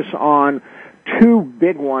focus on two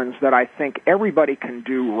big ones that I think everybody can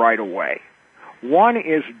do right away. One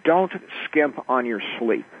is don't skimp on your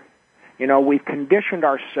sleep. We've conditioned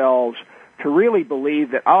ourselves to really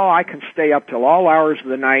believe that, I can stay up till all hours of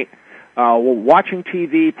the night, watching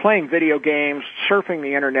TV, playing video games, surfing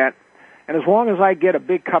the internet, and as long as I get a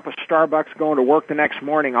big cup of Starbucks going to work the next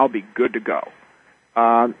morning, I'll be good to go.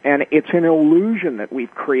 And it's an illusion that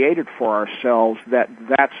we've created for ourselves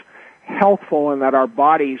that's healthful and that our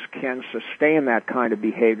bodies can sustain that kind of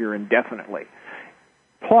behavior indefinitely.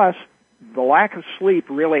 Plus, the lack of sleep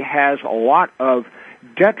really has a lot of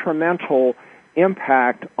detrimental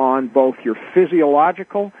impact on both your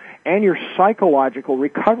physiological and your psychological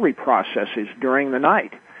recovery processes during the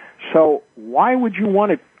night. So why would you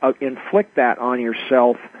want to inflict that on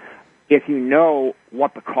yourself if you know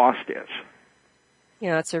what the cost is?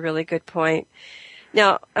 Yeah, that's a really good point.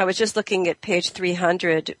 Now, I was just looking at page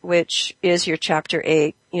 300, which is your Chapter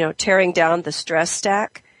 8, tearing down the stress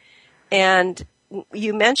stack. And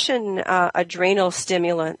you mention adrenal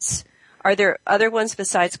stimulants. Are there other ones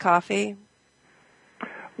besides coffee?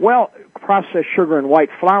 Well, processed sugar and white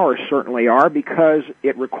flour certainly are, because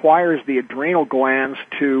it requires the adrenal glands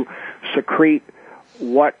to secrete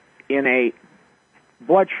what in a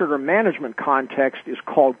blood sugar management context is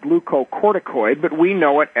called glucocorticoid, but we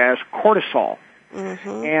know it as cortisol.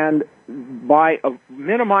 Mm-hmm. And by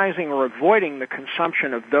minimizing or avoiding the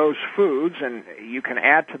consumption of those foods, and you can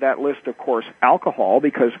add to that list, of course, alcohol,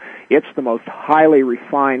 because it's the most highly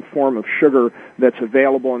refined form of sugar that's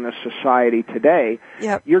available in this society today,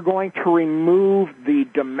 you're going to remove the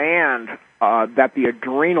demand that the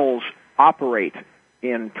adrenals operate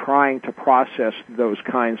in trying to process those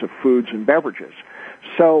kinds of foods and beverages.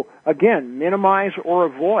 So, again, minimize or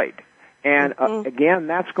avoid. And again,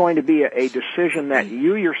 that's going to be a decision that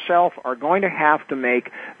you yourself are going to have to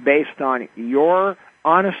make based on your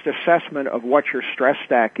honest assessment of what your stress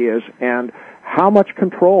stack is and how much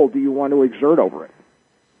control do you want to exert over it.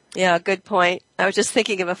 Yeah, good point. I was just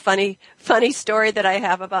thinking of a funny story that I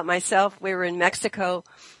have about myself. We were in Mexico,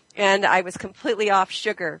 and I was completely off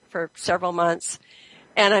sugar for several months.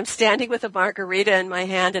 And I'm standing with a margarita in my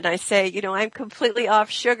hand, and I say, I'm completely off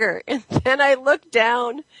sugar. And then I look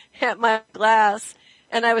down at my glass,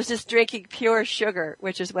 and I was just drinking pure sugar,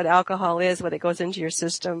 which is what alcohol is when it goes into your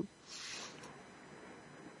system.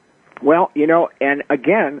 Well, and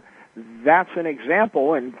again, that's an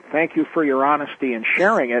example, and thank you for your honesty in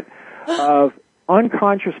sharing it, of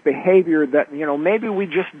unconscious behavior that, maybe we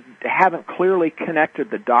just haven't clearly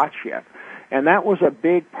connected the dots yet. And that was a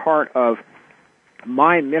big part of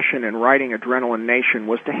my mission in writing Adrenaline Nation,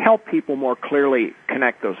 was to help people more clearly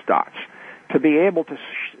connect those dots, to be able to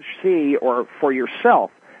see, or for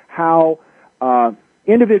yourself, how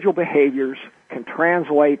individual behaviors can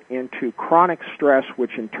translate into chronic stress,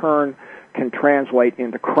 which in turn can translate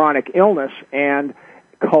into chronic illness and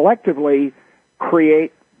collectively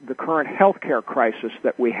create the current healthcare crisis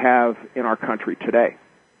that we have in our country today.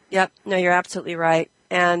 Yep. No, you're absolutely right.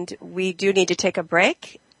 And we do need to take a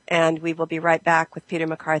break, and we will be right back with Peter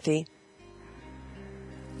McCarthy.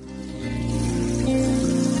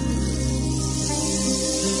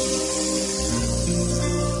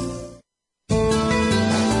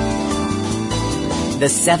 The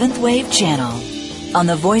Seventh Wave Channel on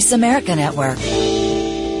the Voice America Network.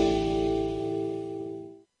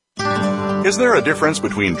 Is there a difference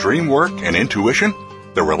between dream work and intuition?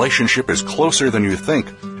 The relationship is closer than you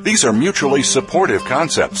think. These are mutually supportive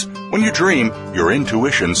concepts. When you dream, your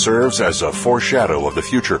intuition serves as a foreshadow of the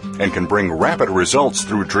future and can bring rapid results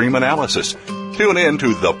through dream analysis. Tune in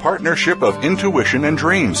to The Partnership of Intuition and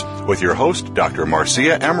Dreams with your host, Dr.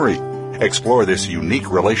 Marcia Emery. Explore this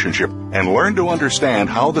unique relationship and learn to understand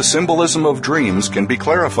how the symbolism of dreams can be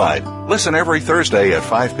clarified. Listen every Thursday at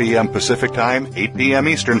 5 p.m. Pacific Time, 8 p.m.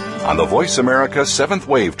 Eastern on the Voice America 7th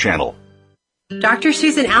Wave Channel. Dr.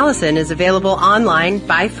 Susan Allison is available online,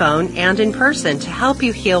 by phone, and in person to help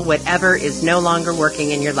you heal whatever is no longer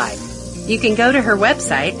working in your life. You can go to her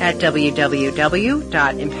website at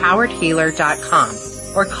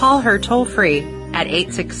www.empoweredhealer.com or call her toll-free at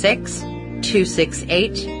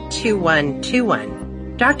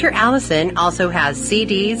 866-268-2121. Dr. Allison also has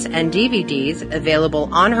CDs and DVDs available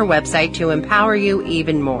on her website to empower you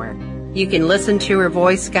even more. You can listen to her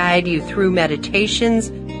voice guide you through meditations,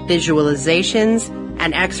 visualizations,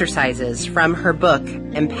 and exercises from her book,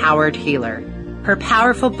 Empowered Healer. Her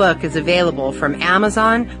powerful book is available from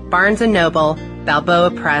Amazon, Barnes & Noble,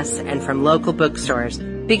 Balboa Press, and from local bookstores.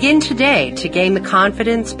 Begin today to gain the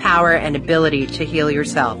confidence, power, and ability to heal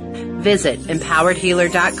yourself. Visit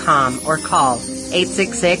empoweredhealer.com or call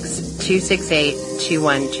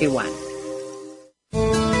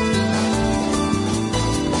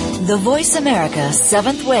 866-268-2121. The Voice America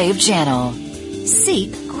 7th Wave Channel.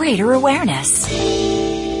 Seek greater awareness.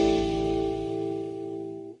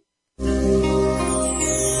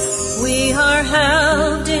 We are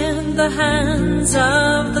held in the hands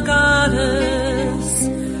of the goddess.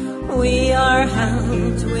 We are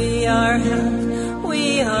held, we are held,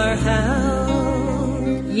 we are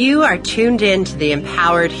held. You are tuned in to the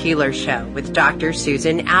Empowered Healer Show with Dr.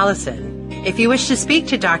 Susan Allison. If you wish to speak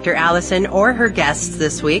to Dr. Allison or her guests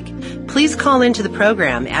this week, please call into the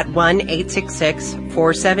program at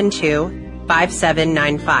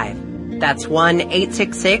 1-866-472-5795. That's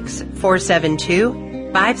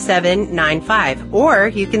 1-866-472-5795. Or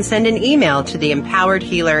you can send an email to the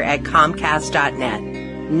empoweredhealer@comcast.net.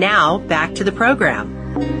 Now, back to the program.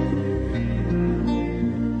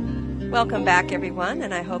 Welcome back, everyone,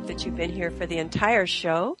 and I hope that you've been here for the entire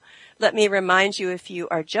show. Let me remind you, if you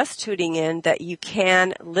are just tuning in, that you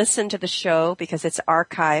can listen to the show because it's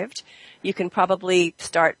archived. You can probably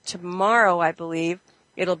start tomorrow, I believe.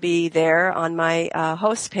 It'll be there on my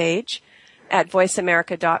host page at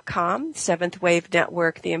voiceamerica.com, 7th Wave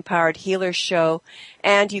Network, the Empowered Healer Show,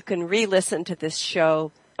 and you can re-listen to this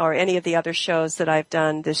show or any of the other shows that I've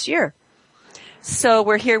done this year. So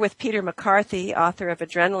we're here with Peter McCarthy, author of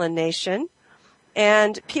Adrenaline Nation.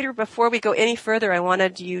 And Peter, before we go any further, I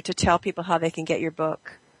wanted you to tell people how they can get your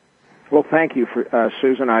book. Well, thank you,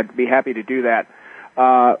 Susan. I'd be happy to do that.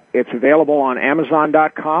 It's available on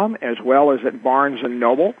Amazon.com as well as at Barnes &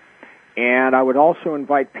 Noble. And I would also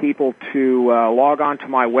invite people to log on to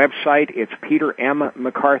my website. It's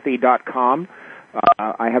petermmccarthy.com.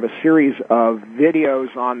 I have a series of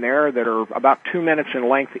videos on there that are about 2 minutes in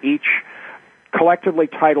length each, collectively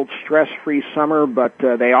titled Stress-Free Summer, but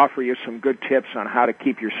they offer you some good tips on how to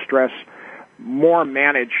keep your stress more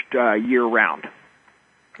managed year-round.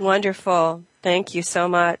 Wonderful. Thank you so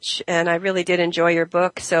much. And I really did enjoy your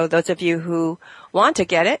book. So those of you who want to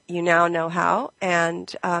get it, you now know how.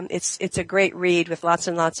 And it's a great read with lots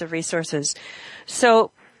and lots of resources.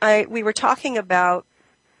 So we were talking about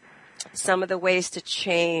some of the ways to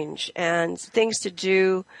change and things to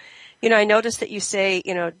do. You know, I noticed that you say,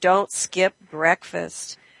 don't skip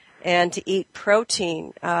breakfast and to eat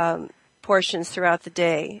protein portions throughout the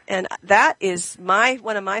day. And that is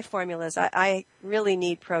one of my formulas. I really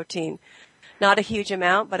need protein. Not a huge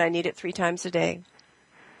amount, but I need it 3 times a day.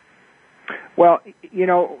 Well,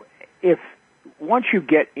 if once you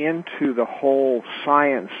get into the whole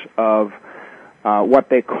science of what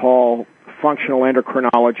they call functional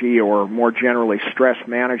endocrinology, or more generally stress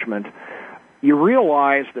management, you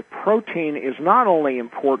realize that protein is not only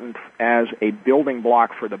important as a building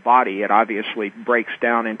block for the body. It obviously breaks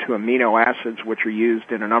down into amino acids, which are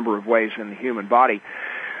used in a number of ways in the human body,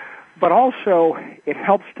 but also it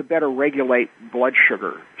helps to better regulate blood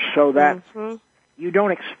sugar so that you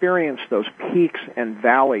don't experience those peaks and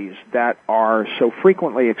valleys that are so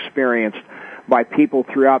frequently experienced by people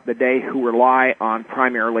throughout the day who rely on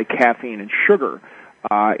primarily caffeine and sugar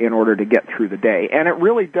in order to get through the day. And it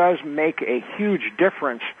really does make a huge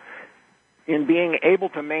difference in being able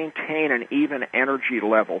to maintain an even energy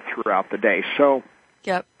level throughout the day. So,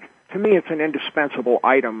 to me, it's an indispensable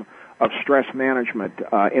item of stress management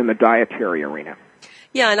in the dietary arena.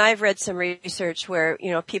 Yeah, and I've read some research where,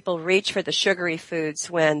 people reach for the sugary foods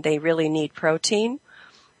when they really need protein,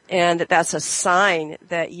 and that's a sign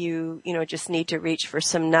that you just need to reach for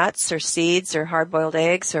some nuts or seeds or hard-boiled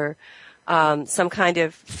eggs or some kind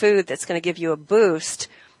of food that's going to give you a boost,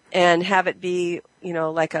 and have it be,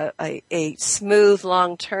 like a smooth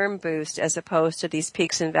long-term boost as opposed to these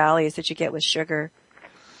peaks and valleys that you get with sugar.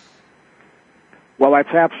 Well,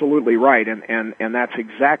 that's absolutely right, and that's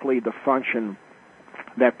exactly the function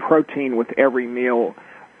that protein with every meal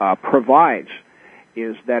provides,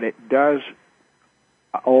 is that it does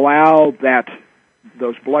allow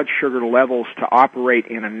those blood sugar levels to operate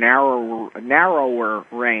in a narrower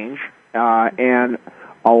range and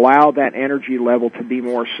allow that energy level to be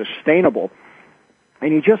more sustainable.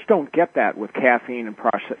 And you just don't get that with caffeine and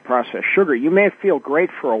processed sugar. You may feel great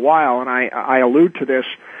for a while, and I allude to this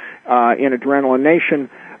in Adrenaline Nation,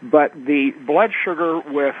 but the blood sugar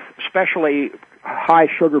with especially high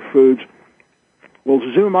sugar foods will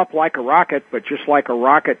zoom up like a rocket, but just like a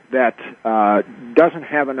rocket that doesn't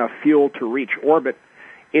have enough fuel to reach orbit,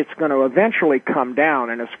 it's going to eventually come down,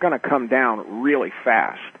 and it's going to come down really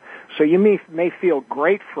fast. So you may feel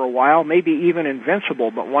great for a while, maybe even invincible,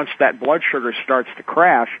 but once that blood sugar starts to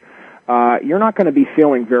crash, you're not going to be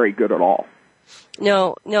feeling very good at all.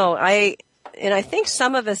 No, I think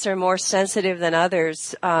some of us are more sensitive than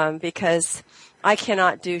others because I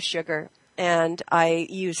cannot do sugar. And I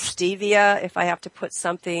use stevia if I have to put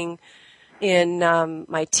something in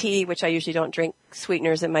my tea, which I usually don't drink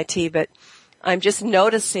sweeteners in my tea, but I'm just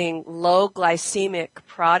noticing low glycemic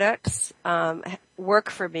products work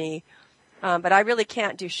for me. But I really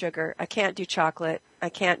can't do sugar. I can't do chocolate. I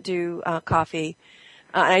can't do coffee.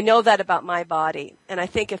 I know that about my body. And I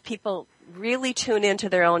think if people really tune into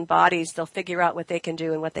their own bodies, they'll figure out what they can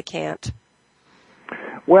do and what they can't.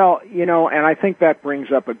 Well, and I think that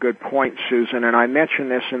brings up a good point, Susan, and I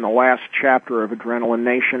mentioned this in the last chapter of Adrenaline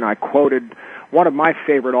Nation. I quoted one of my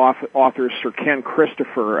favorite authors, Sir Ken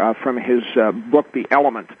Christopher, from his book, The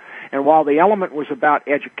Element. And while The Element was about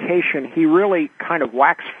education, he really kind of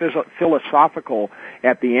waxed philosophical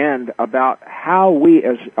at the end about how we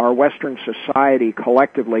as our Western society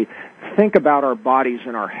collectively think about our bodies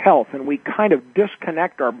and our health, and we kind of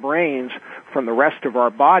disconnect our brains from the rest of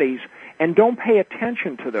our bodies and don't pay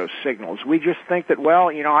attention to those signals. We just think that,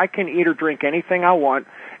 I can eat or drink anything I want,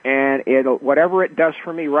 and whatever it does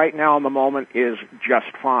for me right now in the moment is just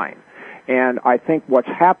fine. And I think what's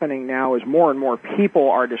happening now is more and more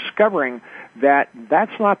people are discovering that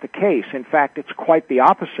that's not the case. In fact, it's quite the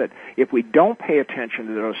opposite. If we don't pay attention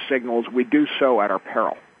to those signals, we do so at our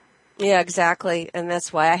peril. Yeah, exactly. And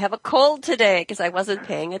that's why I have a cold today, because I wasn't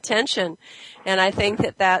paying attention. And I think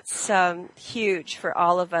that that's huge for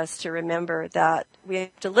all of us to remember, that we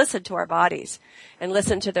have to listen to our bodies and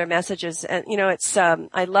listen to their messages. And, it's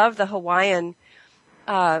I love the Hawaiian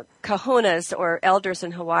kahunas, or elders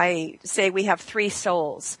in Hawaii, say we have three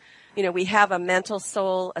souls. We have a mental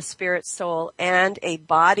soul, a spirit soul, and a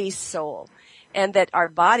body soul. And that our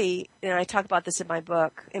body, and I talk about this in my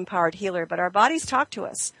book, Empowered Healer, but our bodies talk to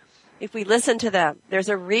us. If we listen to them, there's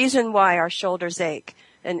a reason why our shoulders ache,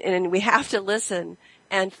 and we have to listen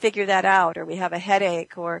and figure that out, or we have a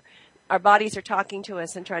headache, or our bodies are talking to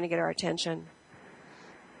us and trying to get our attention.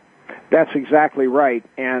 That's exactly right.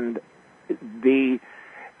 And the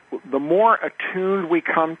more attuned we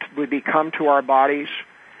become to our bodies,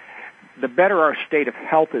 the better our state of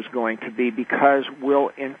health is going to be, because we'll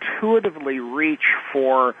intuitively reach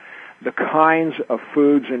for the kinds of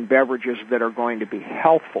foods and beverages that are going to be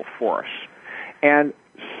healthful for us. And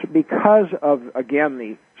because of, again,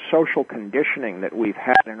 the social conditioning that we've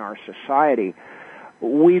had in our society,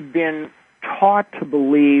 we've been taught to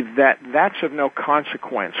believe that that's of no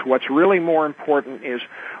consequence. What's really more important is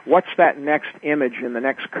what's that next image in the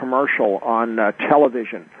next commercial on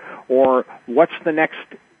television, or what's the next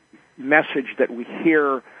message that we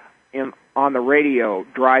hear on the radio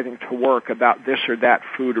driving to work about this or that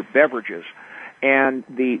food or beverages. And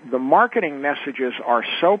the marketing messages are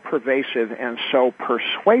so pervasive and so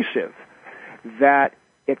persuasive that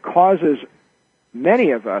it causes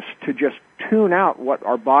many of us to just tune out what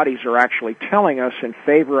our bodies are actually telling us in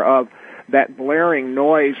favor of that blaring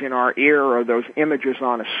noise in our ear or those images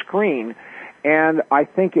on a screen. And I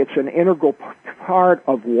think it's an integral part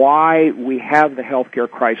of why we have the healthcare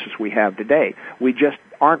crisis we have today. We just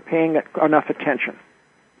aren't paying enough attention.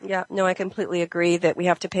 Yeah, no, I completely agree that we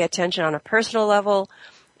have to pay attention on a personal level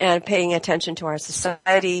and paying attention to our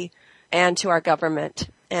society and to our government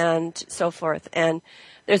and so forth. And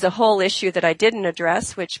there's a whole issue that I didn't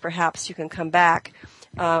address, which perhaps you can come back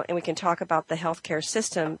and we can talk about the healthcare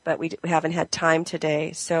system, but we haven't had time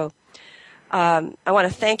today. So I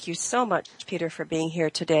want to thank you so much, Peter, for being here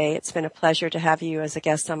today. It's been a pleasure to have you as a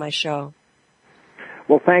guest on my show.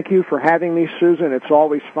 Well, thank you for having me, Susan. It's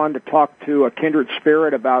always fun to talk to a kindred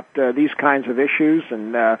spirit about these kinds of issues,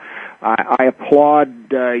 and I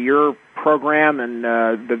applaud your program and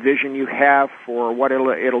the vision you have for what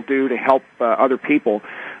it'll do to help other people.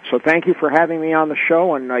 So thank you for having me on the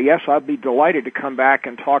show, and yes, I'd be delighted to come back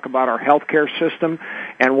and talk about our healthcare system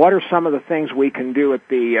and what are some of the things we can do at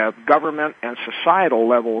the government and societal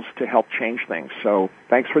levels to help change things. So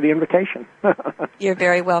thanks for the invitation. You're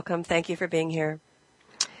very welcome. Thank you for being here.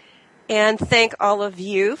 And thank all of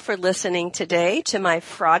you for listening today to my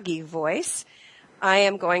froggy voice. I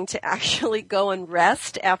am going to actually go and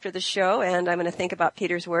rest after the show, and I'm going to think about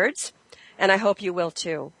Peter's words, and I hope you will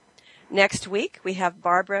too. Next week, we have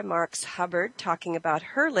Barbara Marks Hubbard talking about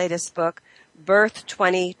her latest book, Birth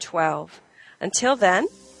 2012. Until then,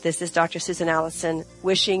 this is Dr. Susan Allison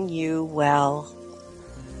wishing you well.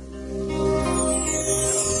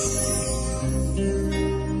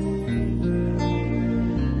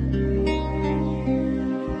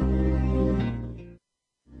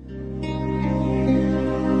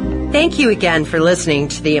 Thank you again for listening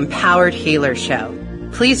to the Empowered Healer Show.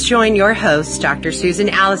 Please join your host, Dr. Susan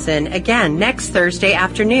Allison, again next Thursday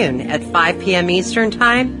afternoon at 5 p.m. Eastern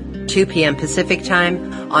Time, 2 p.m. Pacific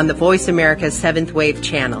Time on the Voice America 7th Wave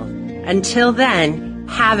channel. Until then,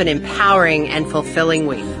 have an empowering and fulfilling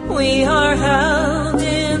week. We are held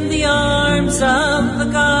in the arms of the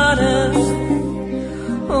goddess.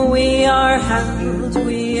 We are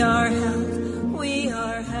held.